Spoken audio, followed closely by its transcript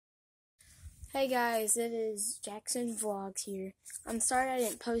Hey guys, it is Jackson Vlogs here. I'm sorry I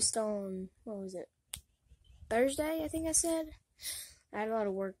didn't post on, Thursday, I think I said. I had a lot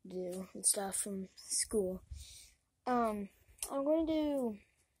of work to do and stuff from school. I'm gonna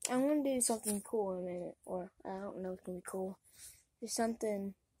do something cool in a minute, or I don't know if it's gonna be cool. There's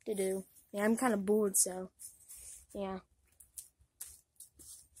something to do. Yeah, I'm kind of bored, so, yeah.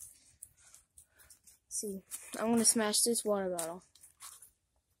 See, I'm gonna smash this water bottle.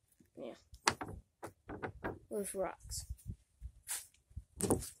 Yeah. With rocks.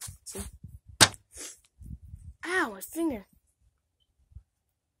 See? Ow, my finger.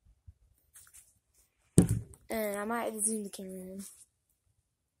 And I might have to zoom the camera in.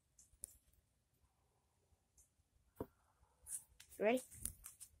 You ready?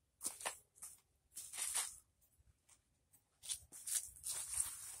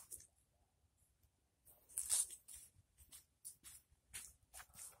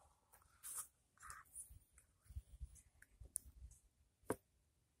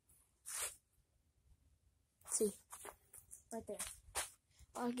 See, right there.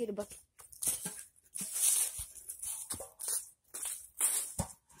 I'll get a bucket.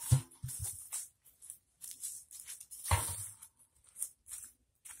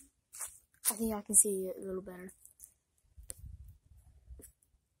 I think I can see it a little better.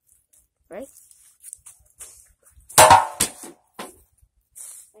 Right?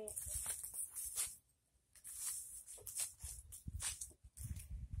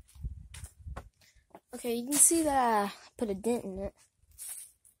 Okay, you can see that I put a dent in it.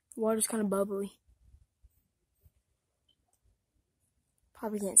 Water's kind of bubbly.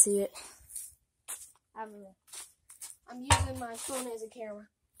 Probably can't see it. I'm using my phone as a camera.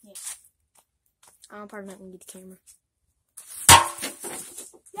 Yeah. I'm probably not gonna get the camera.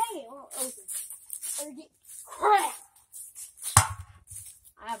 Dang it, won't open. Better get crack.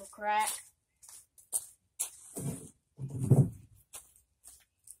 I have a crack.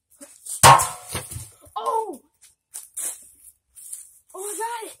 Oh! Oh,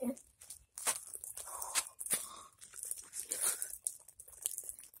 I got it!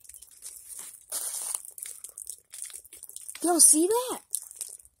 Y'all see that?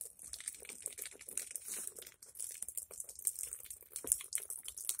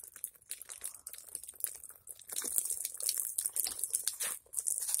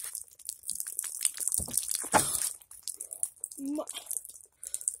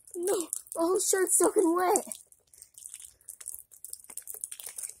 No, my whole shirt's soaking wet.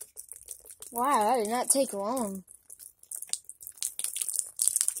 Wow, that did not take long.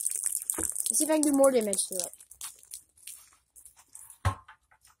 Let's see if I can do more damage to it.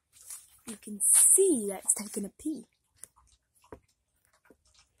 You can see that's taking a pee.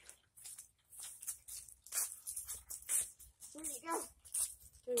 There you go.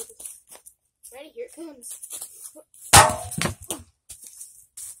 Ready? Here it comes.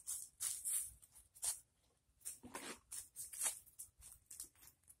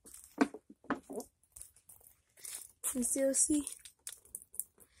 You still see?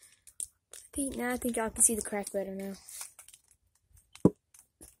 Now I think I can see the crack better now.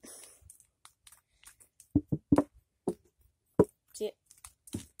 See it?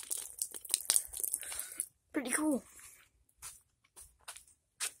 Pretty cool.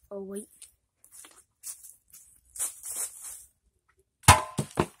 Oh, wait.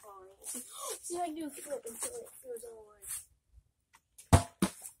 See if I can do a flip until it goes all the way.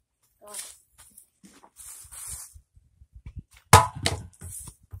 Oh.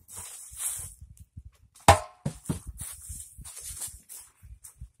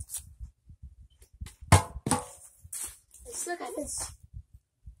 Let's look at this.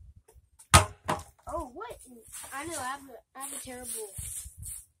 Oh, what? I know, I have a terrible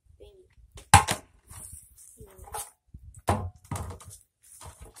thing.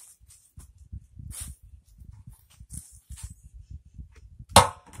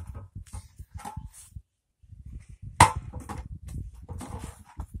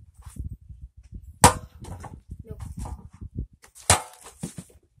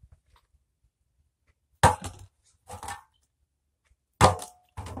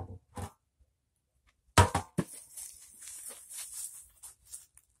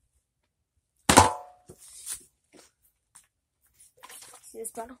 See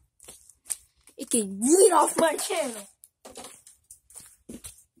this bottle? It can get off my channel.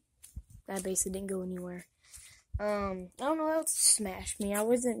 That basically didn't go anywhere. I don't know what else smashed me. I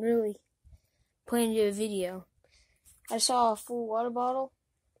wasn't really planning to do a video. I saw a full water bottle.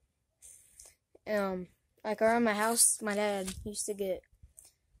 Like around my house, my dad used to get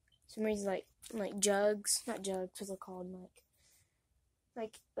some reason like jugs, not jugs, what's it called?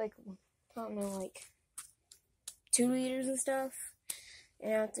 Like I don't know, like 2 liters and stuff.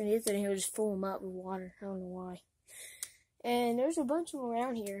 And after this, then he'll just fill them up with water. I don't know why. And there's a bunch of them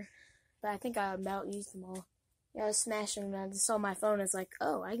around here, but I think I about used them all. Yeah, I was smashing them. I just saw my phone. It's like,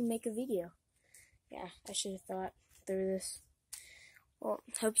 oh, I can make a video. Yeah, I should have thought through this. Well,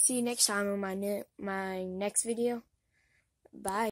 hope to see you next time on my next video. Bye.